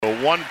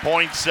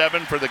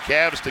1.7 for the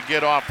Cavs to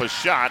get off a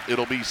shot.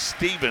 It'll be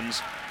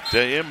Stevens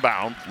to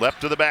inbound,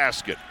 left to the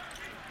basket.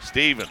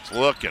 Stevens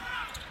looking.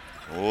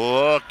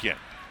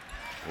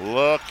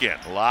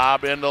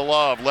 Lob into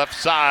Love, left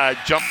side,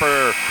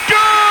 jumper.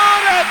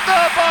 Good at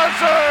the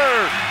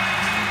buzzer!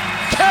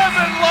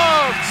 Kevin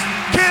Love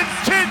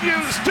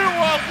continues to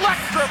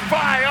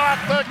electrify off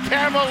the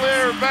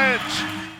Cavalier bench.